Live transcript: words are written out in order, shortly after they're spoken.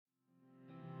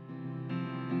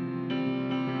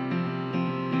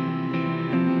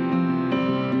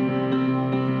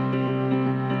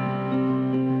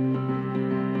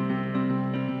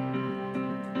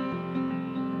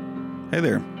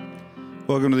there.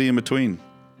 Welcome to the In-Between.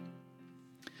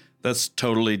 That's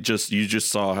totally you just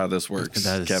saw how this works,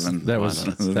 Kevin. That was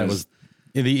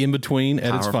the In-Between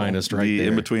at its finest right there. The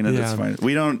In-Between at its finest.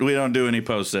 We don't do any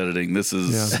post editing. This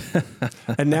is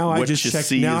And now I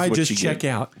just check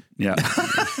out. Yeah.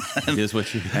 It is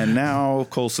what you And now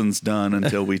Colson's done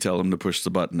until we tell him to push the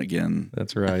button again.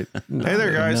 That's right. Hey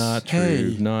there, guys.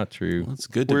 Not true. Well, it's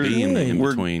good to be in the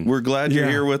in-between. We're glad you're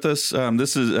here with us.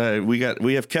 This is we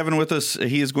have Kevin with us.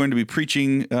 He is going to be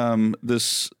preaching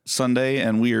this Sunday,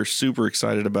 and we are super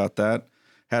excited about that.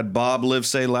 Had Bob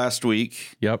Livesay last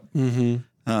week. Yep.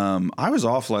 Mm-hmm. I was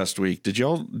off last week. Did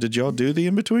y'all do the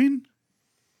In-Between?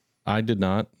 I did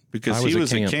not. Because he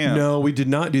was at camp. No, we did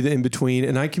not do the In-Between,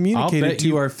 and I communicated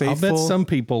to our faithful... I'll bet some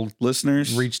people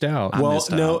listeners reached out.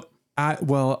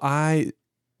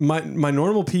 My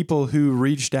normal people who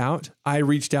reached out, I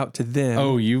reached out to them.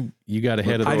 Oh, you got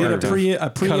ahead of the I did a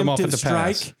preemptive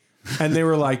strike, and they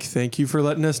were like, "Thank you for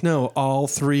letting us know." All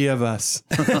three of us.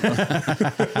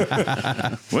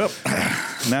 Well,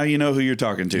 now you know who you're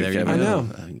talking to, Kevin. I know.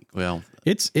 Well,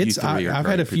 I've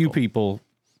had a few people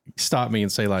stop me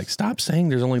and say, like, stop saying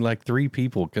there's only like 3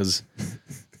 people because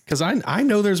I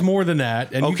know there's more than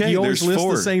that, and you always list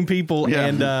 4. The same people,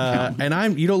 and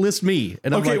you don't list me,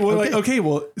 and I'm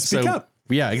speak up.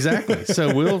 Yeah, exactly.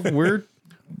 So we're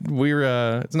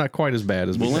it's not quite as bad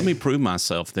as let me prove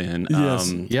myself then.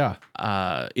 Yes.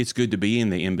 It's good to be in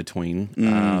the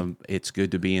in-between. It's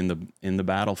good to be in the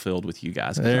battlefield with you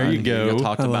guys. There you go. We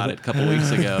talked about it a couple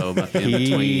weeks ago. About the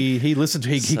in-between. He listened to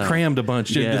he crammed a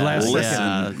bunch. Last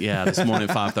second. This morning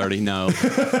at 5:30. No.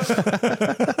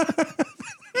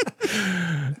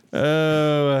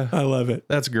 I love it.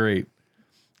 That's great.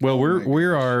 Well,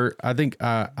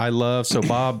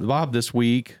 Bob this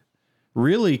week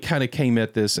really kind of came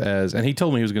at this as, and he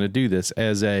told me he was going to do this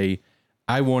as I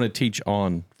want to teach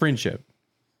on friendship.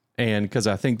 And because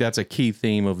I think that's a key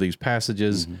theme of these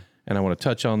passages, and I want to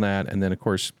touch on that. And then, of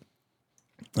course,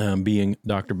 being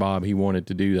Dr. Bob, he wanted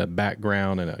to do that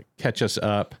background and catch us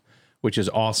up, which is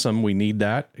awesome. We need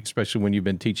that, especially when you've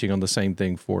been teaching on the same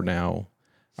thing for now.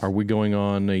 Are we going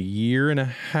on a year and a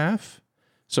half?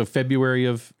 So February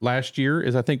of last year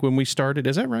is, I think, when we started.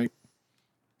 Is that right?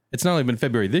 It's not only been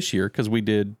February this year, because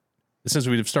since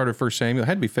we've started 1 Samuel, it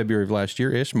had to be February of last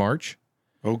year-ish, March.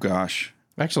 Oh, gosh.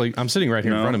 Actually, I'm sitting right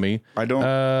here in front of me. I don't.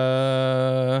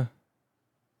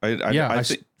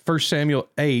 1 Samuel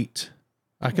 8.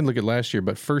 I can look at last year,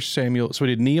 but 1 Samuel. So we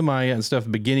did Nehemiah and stuff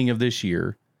beginning of this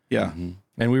year. Yeah.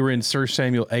 And we were in 1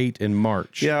 Samuel 8 in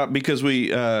March. Yeah, because we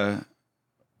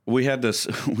had this,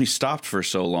 we stopped for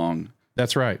so long.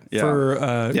 That's right.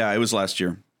 Yeah. It was last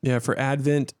year. Yeah, for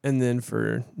Advent and then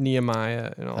for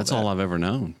Nehemiah and all That's that. all I've ever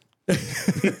known.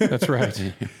 That's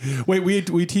right. Wait,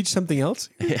 we teach something else?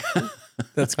 Yeah.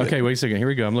 That's good. Okay, wait a second. Here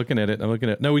we go. I'm looking at it.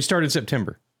 No, we started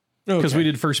September because we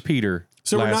did 1 Peter.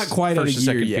 So we're not quite at a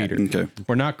year yet. Peter. Okay.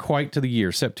 We're not quite to the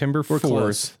year. September 4th.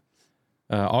 Close.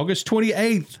 August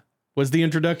 28th was the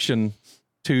introduction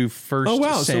to 1 Samuel. Oh,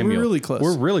 wow. So we're really close.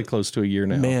 We're really close to a year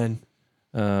now.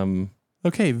 Man.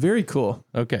 Okay, very cool.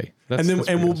 Okay.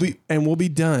 We'll be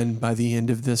done by the end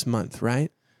of this month,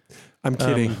 right? I'm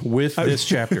kidding. With this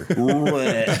chapter.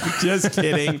 Just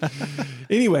kidding.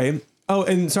 Anyway,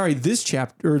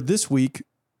 this week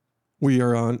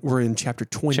we're in chapter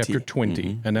 20. Chapter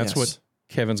 20. And that's what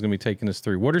Kevin's going to be taking us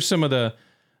through. What are some of the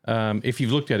if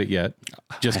you've looked at it yet,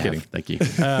 just kidding. Thank you.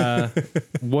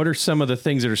 What are some of the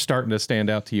things that are starting to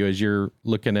stand out to you as you're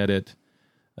looking at it?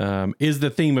 Is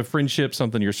the theme of friendship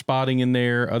something you're spotting in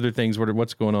there? Other things,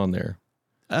 what's going on there?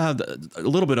 A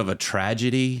little bit of a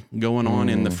tragedy going on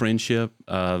in the friendship.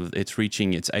 It's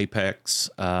reaching its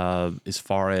apex as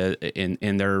far as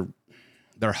in their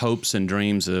hopes and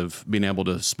dreams of being able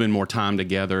to spend more time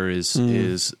together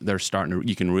is they're starting to,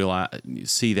 you can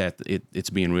see that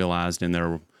it's being realized in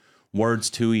their words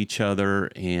to each other.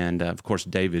 And of course,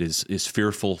 David is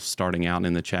fearful starting out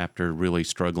in the chapter, really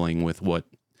struggling with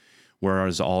where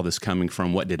is all this coming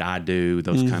from? What did I do?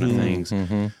 Those kind of things.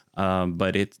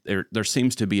 But there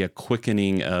seems to be a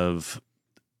quickening of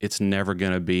it's never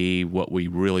going to be what we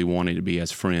really wanted to be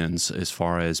as friends, as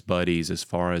far as buddies, as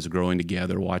far as growing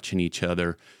together, watching each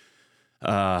other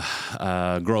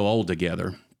grow old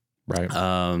together. Right.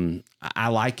 I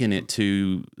liken it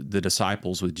to the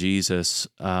disciples with Jesus.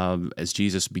 As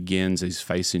Jesus begins, he's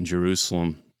facing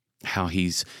Jerusalem, how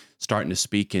he's starting to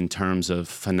speak in terms of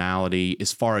finality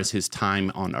as far as his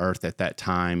time on earth at that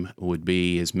time would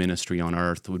be, his ministry on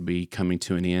earth would be coming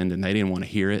to an end, and they didn't want to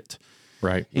hear it.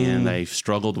 Right. And they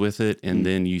struggled with it. And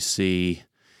then you see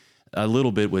a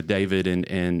little bit with David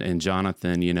and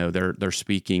Jonathan, they're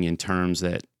speaking in terms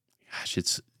that, gosh,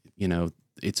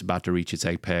 it's about to reach its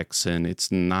apex, and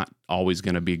it's not always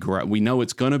going to be great. We know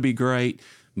it's going to be great,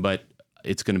 but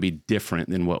it's going to be different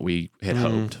than what we had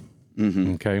hoped.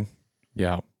 Mm-hmm. Okay.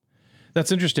 Yeah.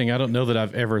 That's interesting. I don't know that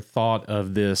I've ever thought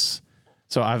of this.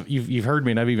 So you've heard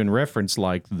me, and I've even referenced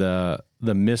like the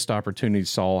missed opportunity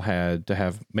Saul had to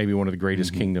have maybe one of the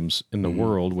greatest kingdoms in the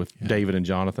world with David and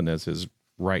Jonathan as his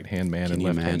right-hand man and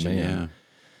left-hand man. Yeah.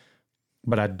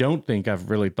 But I don't think I've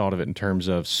really thought of it in terms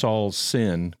of Saul's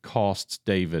sin costs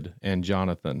David and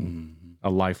Jonathan a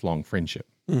lifelong friendship.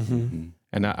 Mm-hmm.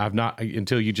 And I've not,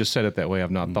 until you just said it that way,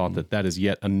 I've not thought that is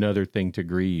yet another thing to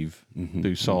grieve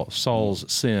through Saul.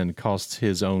 Saul's sin costs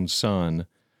his own son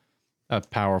a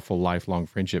powerful lifelong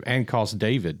friendship, and cost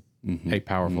David a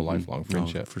powerful lifelong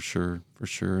friendship. For sure.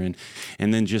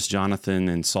 And then just Jonathan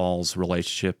and Saul's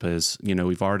relationship, as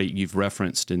you've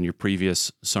referenced in your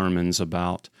previous sermons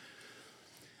about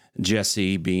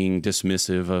Jesse being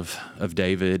dismissive of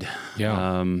David.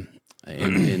 Yeah.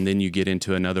 And then you get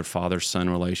into another father-son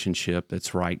relationship that's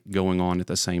going on at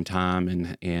the same time,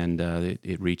 and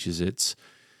it reaches its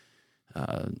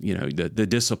the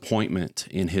disappointment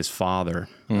in his father.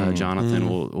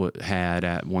 Jonathan had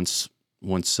at once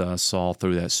Saul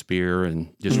threw that spear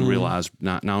and just realized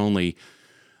not only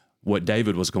what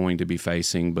David was going to be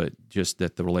facing, but just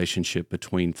that the relationship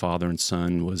between father and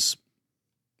son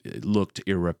looked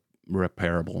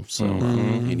irreparable. So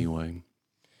anyway.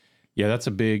 Yeah, that's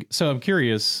a big. So I'm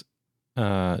curious.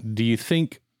 Do you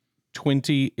think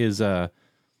 20 is a?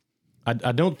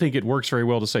 I don't think it works very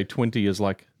well to say 20 is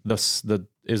like the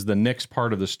next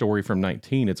part of the story from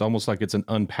 19. It's almost like it's an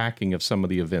unpacking of some of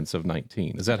the events of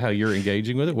 19. Is that how you're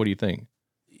engaging with it? What do you think?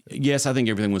 Yes, I think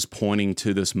everything was pointing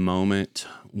to this moment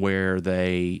where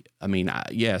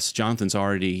yes, Jonathan's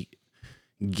already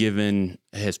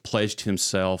has pledged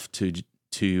himself to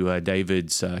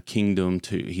David's kingdom.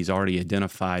 He's already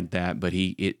identified that, but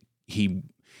it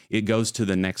goes to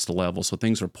the next level. So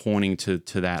things are pointing to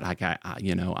that. Like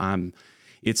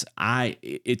it's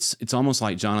almost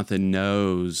like Jonathan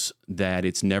knows that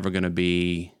it's never going to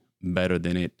be better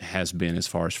than it has been as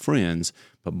far as friends.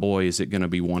 But boy, is it going to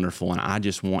be wonderful! And I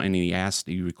just want. And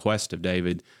he request of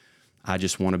David. I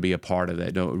just want to be a part of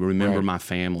that. Don't remember my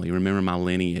family, remember my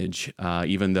lineage,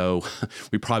 even though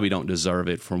we probably don't deserve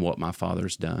it from what my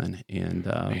father's done. And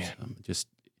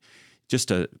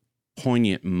just a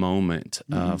poignant moment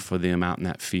for them out in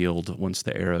that field once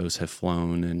the arrows have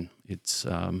flown, and it's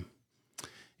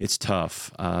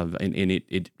tough, and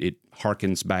it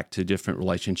harkens back to different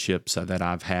relationships that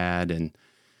I've had, and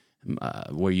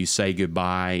where you say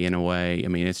goodbye in a way. I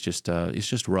mean, it's just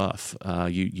rough.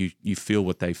 You feel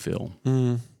what they feel.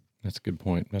 That's a good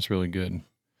point. That's really good.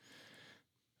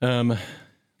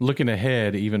 Looking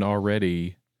ahead, even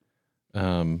already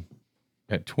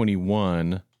at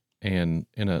 21, and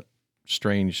in a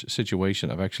strange situation,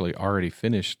 I've actually already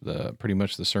finished pretty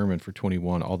much the sermon for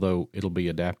 21, although it'll be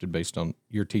adapted based on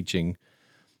your teaching,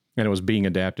 and it was being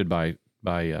adapted by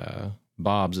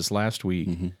Bob's this last week.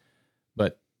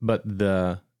 But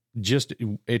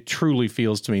it truly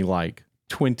feels to me like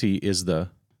 20 is the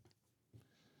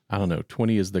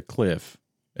cliff.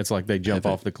 It's like they jump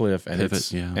off the cliff and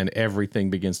and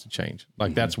everything begins to change.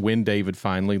 Like that's when David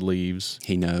finally leaves.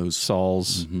 He knows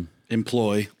Saul's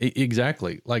employ.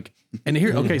 Exactly. Like, and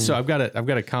here, okay, so I've got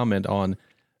a comment on,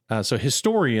 so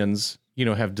historians,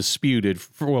 have disputed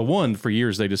for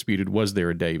years they disputed, was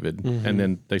there a David? And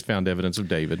then they found evidence of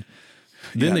David.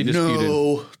 Then they disputed.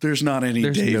 No, there's not any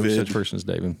there's David. No such person as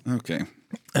David. Okay.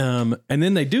 And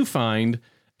then they do find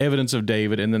evidence of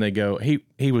David, and then they go,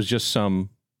 he was just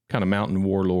some kind of mountain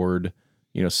warlord,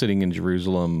 sitting in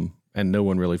Jerusalem, and no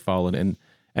one really followed. And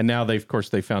now they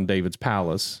found David's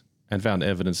palace and found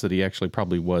evidence that he actually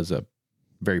probably was a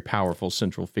very powerful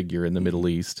central figure in the Middle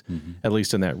East, at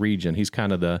least in that region. He's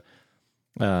kind of the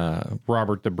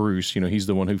Robert the Bruce. He's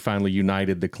the one who finally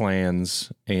united the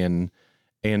clans and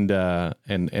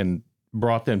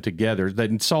brought them together.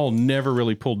 That Saul never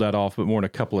really pulled that off, but more than a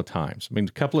couple of times. I mean,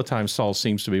 a couple of times Saul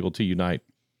seems to be able to unite.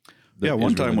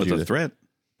 One time with a threat.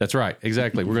 That's right.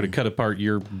 Exactly. We're going to cut apart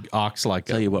your ox like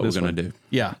tell you what we're going to do.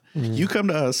 Yeah. You come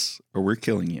to us or we're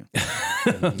killing you.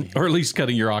 Or at least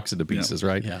cutting your ox into pieces,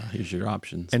 right? Yeah. Here's your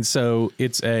options. And so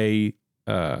it's really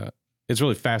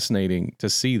fascinating to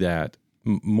see that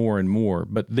more and more.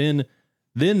 But then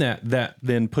that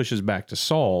then pushes back to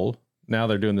Saul. Now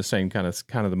they're doing the same kind of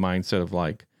the mindset of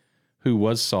like, who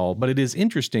was Saul? But it is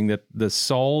interesting that the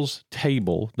Saul's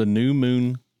table, the new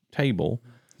moon table,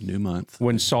 new month,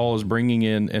 when Saul is bringing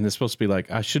in, and it's supposed to be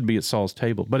like, I should be at Saul's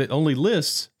table, but it only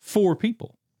lists 4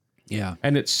 people. Yeah.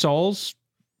 And Saul's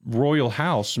royal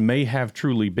house may have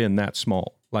truly been that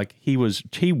small. Like he was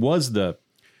the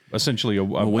essentially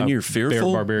when you're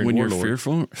fearful, barbarian when warlord.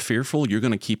 you're fearful, you're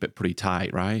going to keep it pretty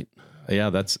tight, right? Yeah,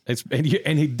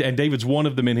 and David's one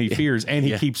of the men he fears, and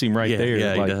he keeps him right there.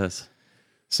 Yeah, he does.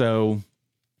 So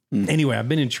anyway, I've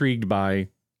been intrigued by,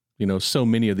 so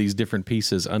many of these different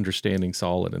pieces. Understanding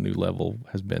Saul at a new level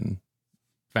has been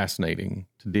fascinating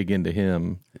to dig into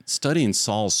him. Studying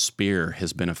Saul's spear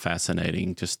has been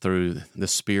fascinating, just through the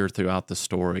spear throughout the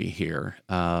story here.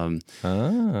 And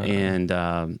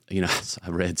I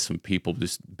read some people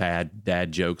just bad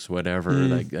dad jokes, whatever.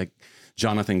 Like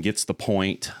Jonathan gets the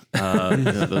point.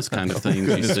 Those kind of things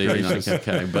you see.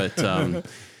 Okay,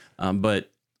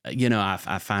 but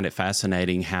I find it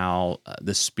fascinating how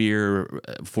the spear,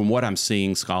 from what I'm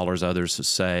seeing, scholars, others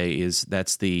say, is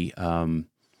that's the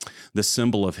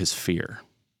symbol of his fear.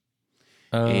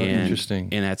 Interesting.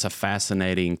 And that's a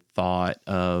fascinating thought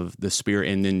of the spear.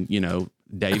 And then,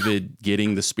 David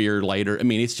getting the spear later. I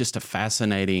mean, it's just a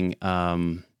fascinating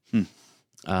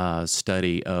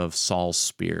study of Saul's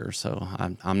spear. So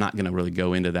I'm not going to really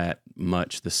go into that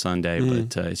much this Sunday,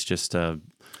 but it's just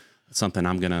something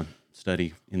I'm going to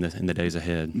study in the days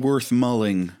ahead. Worth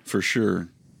mulling for sure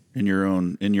in your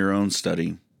own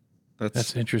study.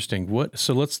 That's interesting.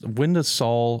 When does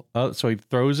Saul? So he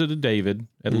throws it to David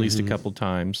at least a couple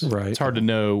times. Right. It's hard to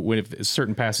know if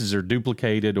certain passages are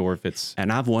duplicated or if it's.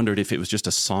 And I've wondered if it was just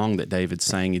a song that David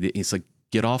sang. He's like,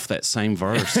 get off that same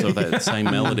verse or that same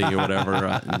melody or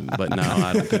whatever. But no,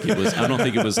 I don't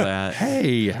think it was that.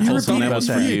 Hey, Colson, that was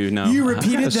for you. No, you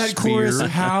repeated that spear. chorus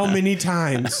how many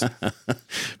times?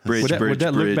 Would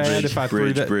that look bad if I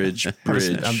threw that? Bridge.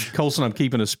 Colson, I'm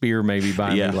keeping a spear maybe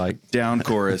by me, like down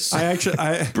chorus.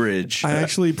 Bridge. I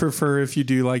actually prefer if you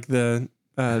do like the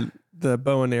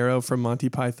bow and arrow from Monty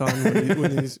Python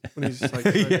when he's just like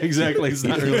yeah, exactly. It's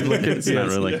not really looking. It's not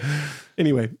really.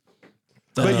 Anyway,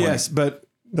 but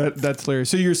that's hilarious.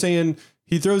 So you're saying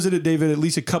he throws it at David at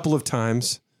least a couple of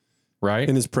times, right?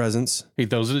 In his presence. He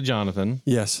throws it at Jonathan.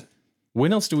 Yes.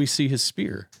 When else do we see his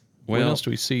spear? When else do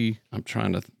we see? I'm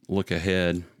trying to look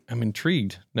ahead. I'm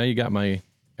intrigued. Now you got my.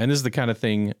 And this is the kind of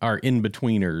thing our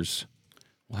in-betweeners.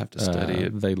 We'll have to study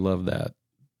it. They love that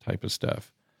type of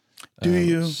stuff. Do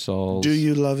you? Saul's Do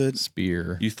you love it?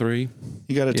 spear. You 3?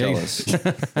 You got to tell us.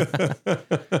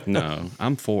 No,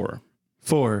 I'm 4.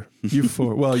 4. You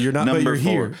 4. Well, you're not, but Number you're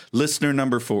 4. here. Listener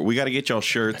number 4. We got to get y'all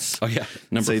shirts. Oh yeah,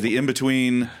 Say the in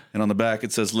between, and on the back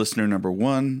it says listener number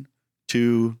 1,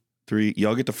 2, 3.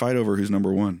 Y'all get to fight over who's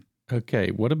number 1. Okay.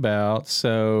 What about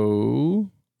So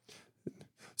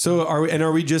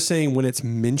are we just saying when it's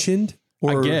mentioned?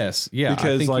 Or I guess, yeah.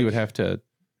 I think you would have to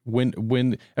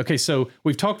when. Okay, so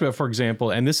we've talked about, for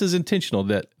example, and this is intentional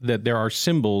that there are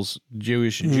symbols,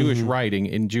 Jewish writing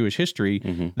in Jewish history.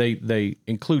 They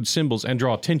include symbols and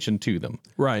draw attention to them,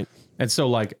 right? And so,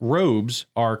 like robes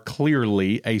are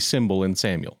clearly a symbol in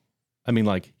Samuel. I mean,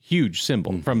 like huge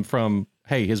symbol from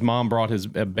hey, his mom brought his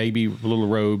baby little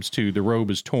robes to the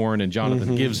robe is torn, and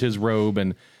Jonathan gives his robe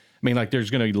and. I mean, like, there's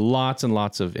going to be lots and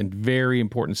lots of and very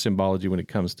important symbology when it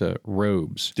comes to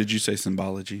robes. Did you say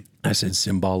symbology? I said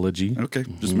symbology. Okay,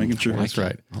 just making sure. That's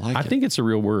right. I think it's a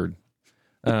real word.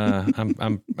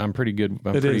 I'm pretty good.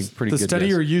 It is pretty the good. study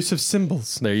guess. or use of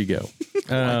symbols. There you go.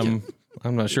 I'm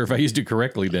not sure if I used it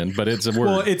correctly then, but it's a word.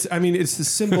 Well, it's the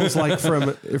symbols like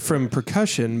from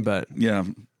percussion, but Yeah.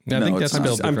 I think that's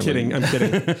spelled I'm differently.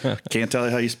 kidding. Can't tell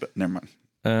you how you spell. Never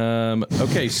mind.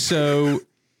 Okay, so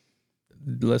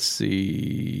let's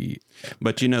see.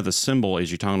 But the symbol,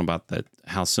 as you're talking about that,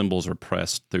 how symbols are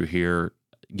pressed through here.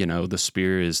 The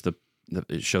spear is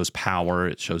it shows power,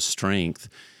 it shows strength.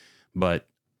 But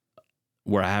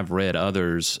where I have read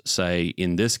others say,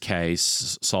 in this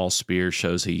case, Saul's spear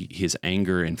shows his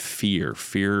anger and fear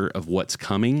of what's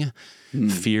coming,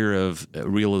 fear of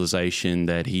realization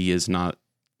that he is no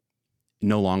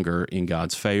longer in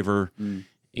God's favor.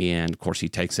 And of course, he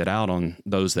takes it out on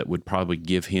those that would probably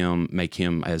make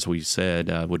him, as we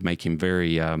said, would make him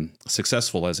very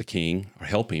successful as a king, or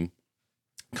help him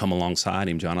come alongside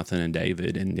him, Jonathan and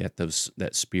David, and yet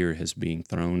that spear is being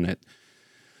thrown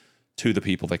to the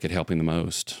people that could help him the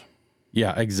most.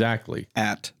 Yeah, exactly.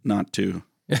 Not to.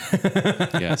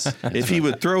 Yes. If he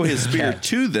would throw his spear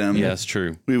to them, Yes,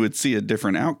 true. we would see a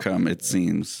different outcome, it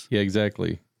seems. Yeah,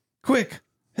 exactly. Quick,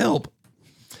 help.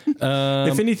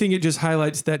 If anything, it just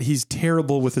highlights that he's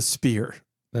terrible with a spear.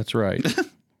 That's right.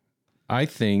 I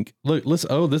think. Let's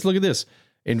look at this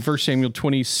in 1 Samuel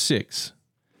 26.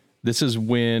 This is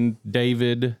when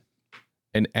David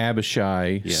and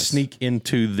Abishai sneak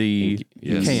into the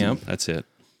camp. That's it.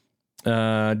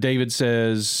 David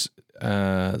says,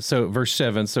 So verse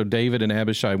 7, so David and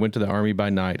Abishai went to the army by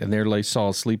night, and there lay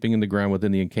Saul sleeping in the ground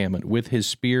within the encampment, with his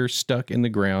spear stuck in the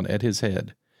ground at his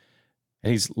head.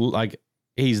 And he's like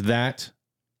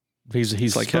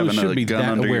supposed, like having should a be gun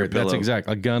that under aware. your pillow. That's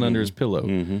exactly a gun under his pillow.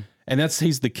 Mm-hmm. And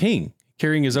he's the king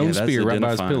carrying his own that's spear right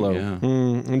by his identifying,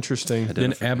 pillow. yeah. Interesting.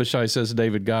 Then Abishai says to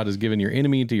David, God has given your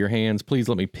enemy into your hands. Please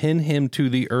let me pin him to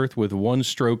the earth with one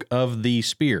stroke of the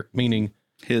spear, meaning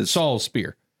His Saul's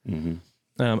spear.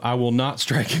 I will not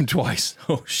strike him twice.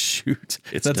 Oh, shoot.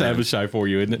 That's done. Abishai for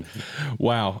you, isn't it?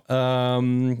 Wow.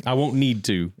 I won't need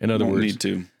to, in other won't words. need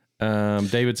to.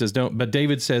 David says, don't. But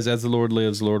David says, as the Lord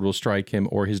lives, the Lord will strike him,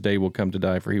 or his day will come to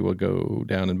die, for he will go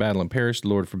down in battle and perish. The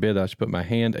Lord forbid I should put my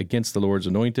hand against the Lord's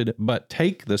anointed, but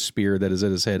take the spear that is at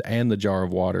his head and the jar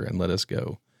of water, and let us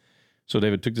go. So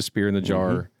David took the spear and the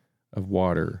jar of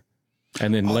water.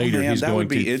 And then later he's that going would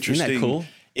be to... interesting. Isn't that cool?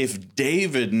 If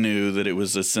David knew that it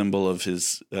was a symbol of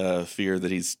his fear, that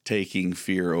he's taking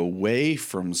fear away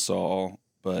from Saul,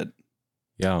 but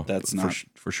Yeah. that's not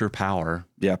For sure, power.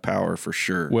 power for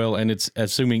sure. Well, and it's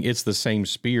assuming it's the same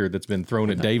spear that's been thrown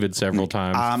at David several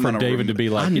times I'm for gonna David to be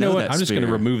like, I you know know what? that I'm just going to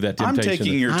spear. remove that I'm temptation.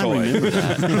 taking your I toy. remember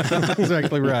that.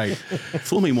 exactly right.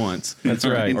 Fool me once. That's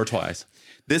right. Or twice.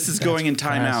 This is going in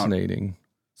timeout, Fascinating.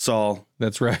 Saul.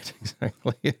 That's right.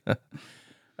 Exactly.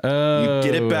 You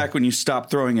get it back when you stop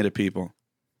throwing it at people.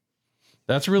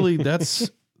 That's really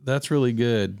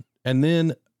good. And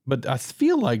then, but I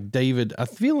feel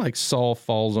like Saul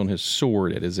falls on his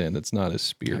sword at his end. It's not his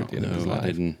spear at the end of his No, life. I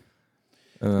didn't.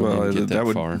 Well, get that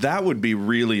would far. that would be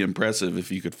really impressive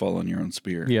if you could fall on your own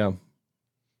spear. Yeah.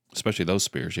 Especially those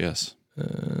spears, yes.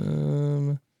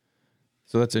 So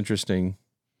that's interesting.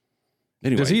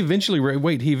 Anyway, Does he eventually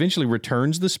he eventually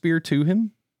returns the spear to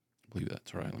him? I believe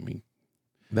that's right.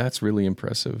 That's really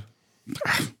impressive.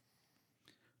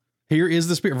 Here is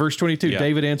the spear. Verse 22. Yeah.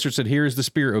 David answered, said, here is the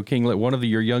spear, O king. Let one of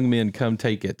your young men come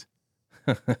take it.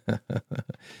 Isn't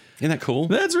that cool?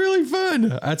 That's really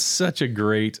fun. That's such a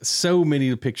great, so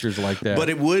many pictures like that. But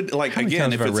it would, like, How many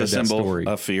again, times if have I it's a read that symbol story?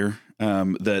 of fear,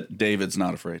 that David's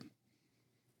not afraid.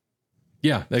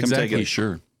 Yeah, take exactly. it.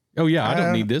 Sure. Oh, yeah, I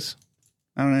don't need this.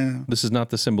 I don't know. This is not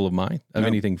the symbol of mine, of No.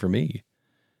 anything for me.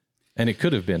 And it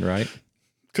could have been, right?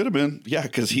 Could have been. Yeah,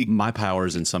 because My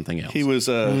power's in something else. he was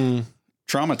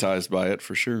traumatized by it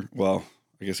for sure. Well,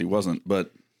 I guess he wasn't,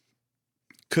 but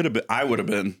could have been. I would have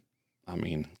been. I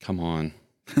mean, come on.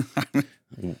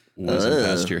 Wasn't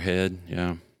past your head.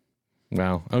 Yeah.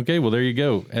 Wow. Okay, well, there you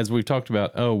go. As we've talked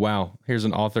about, oh, wow, here's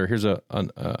an author. Here's an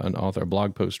author, a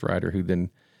blog post writer who then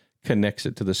connects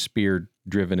it to the spear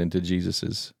driven into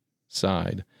Jesus's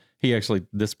side. He actually,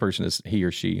 this person is he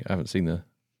or she. I haven't seen the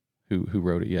who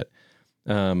wrote it yet.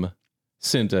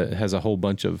 Has a whole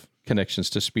bunch of connections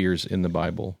to spears in the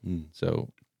Bible.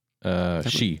 So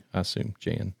she, I assume,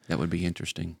 Jan. That would be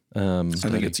interesting. I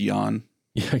think it's Jan.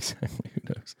 Yeah, exactly. Who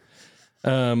knows?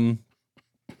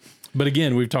 But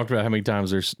again, we've talked about how many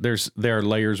times there are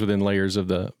layers within layers of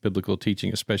the biblical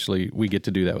teaching. Especially, we get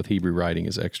to do that with Hebrew writing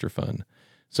is extra fun.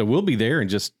 So we'll be there in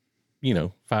just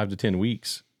 5 to 10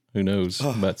 weeks. Who knows?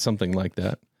 But something like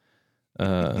that.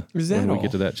 Is that when we all?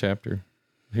 get to that chapter?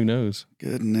 Who knows?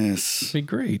 Goodness. It'll be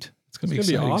great. It's gonna be It's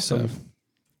gonna be exciting awesome. stuff.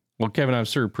 Well, Kevin, I'm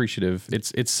so appreciative.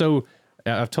 It's so.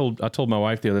 I told my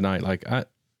wife the other night, like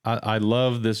I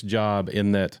love this job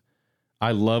in that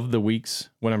I love the weeks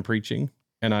when I'm preaching,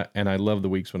 and I love the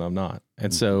weeks when I'm not.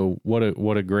 And so what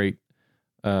a great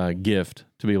gift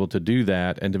to be able to do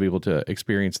that and to be able to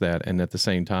experience that, and at the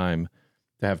same time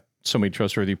to have so many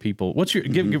trustworthy people. What's your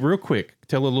give real quick?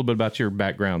 Tell a little bit about your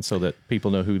background so that people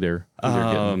know who they're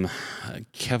getting.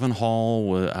 Kevin Hall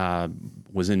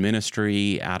was in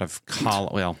ministry out of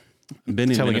college. Well,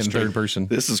 been in Telling it in ministry. third person.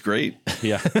 This is great.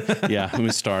 Yeah. Let me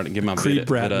start and give my Creed bit.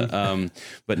 Bratton.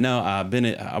 But no,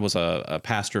 I was a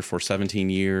pastor for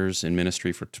 17 years in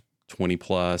ministry for 20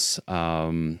 plus.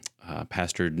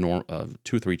 Pastored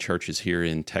 2 or 3 churches here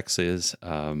in Texas.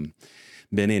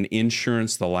 Been in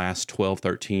insurance the last 12,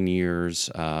 13 years.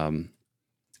 Good.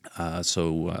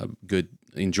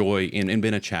 Enjoy and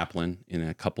been a chaplain in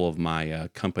a couple of my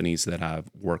companies that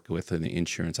I've worked with in the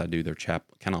insurance. I do their kind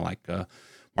of like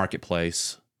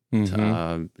marketplace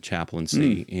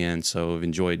chaplaincy, and so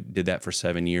I've did that for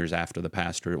 7 years after the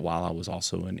pastorate while I was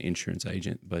also an insurance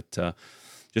agent. But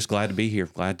just glad to be here,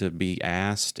 glad to be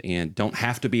asked, and don't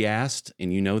have to be asked,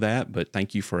 and you know that. But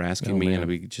thank you for asking me, and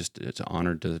it's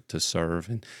honored to serve.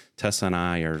 And Tessa and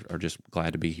I are just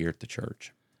glad to be here at the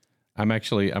church. I'm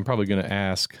probably going to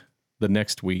ask the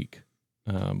next week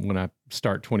when I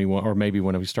start 21, or maybe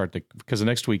when we start because the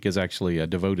next week is actually a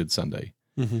devoted Sunday.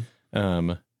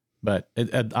 But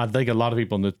I think a lot of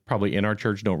people probably in our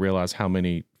church don't realize how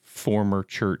many former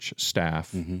church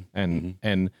staff and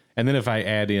then if I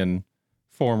add in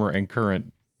former and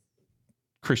current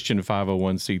Christian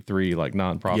 501c3 like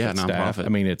nonprofit staff, I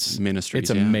mean it's ministries. It's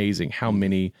amazing how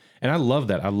many, and I love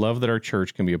that. I love that our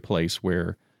church can be a place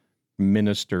where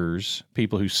ministers,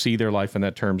 people who see their life in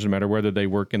that terms, no matter whether they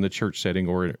work in the church setting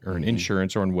or in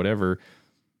insurance or in whatever,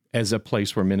 as a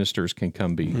place where ministers can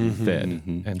come be fed.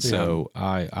 And so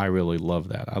I really love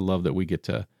that. I love that we get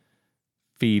to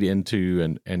feed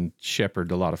into and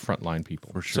shepherd a lot of frontline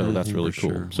people. For sure. So that's really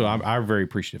cool. Sure. So I'm very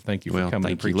appreciative. Thank you for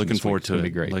coming. Thank you. Looking forward to it. Be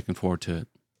great. Looking forward to it.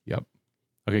 Yep.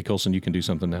 Okay, Colson, you can do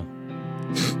something now.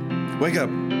 Wake up.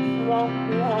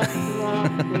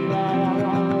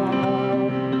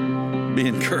 Be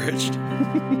encouraged.